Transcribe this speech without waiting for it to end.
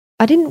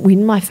I didn't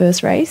win my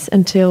first race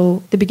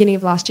until the beginning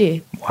of last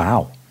year.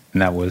 Wow.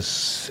 And that was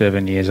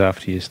 7 years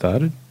after you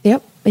started?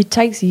 Yep. It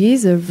takes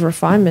years of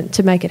refinement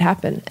to make it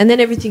happen. And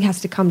then everything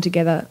has to come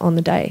together on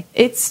the day.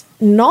 It's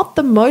not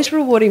the most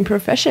rewarding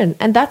profession.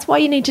 And that's why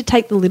you need to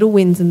take the little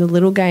wins and the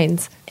little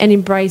gains and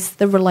embrace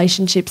the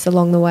relationships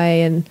along the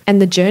way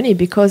and the journey,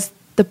 because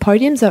the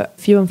podiums are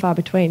few and far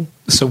between.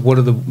 So what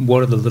do the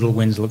little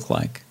wins look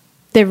like?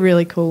 They're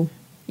really cool.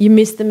 You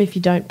miss them if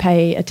you don't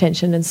pay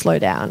attention and slow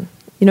down.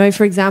 You know,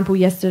 for example,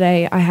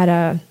 yesterday I had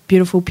a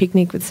beautiful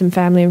picnic with some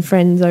family and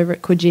friends over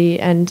at Coogee,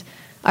 and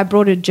I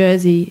brought a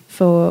jersey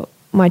for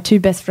my two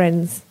best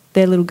friends.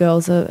 Their little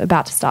girls are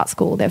about to start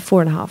school. They're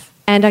 4.5.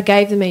 And I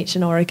gave them each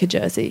an Orica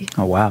jersey.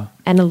 Oh, wow.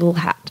 And a little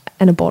hat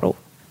and a bottle.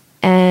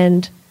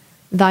 And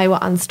they were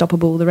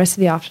unstoppable the rest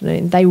of the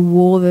afternoon. They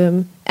wore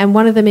them, and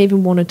one of them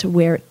even wanted to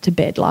wear it to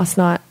bed last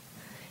night.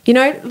 You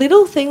know,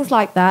 little things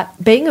like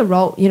that, being a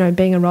role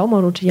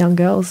model to young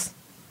girls,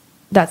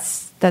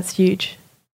 that's huge.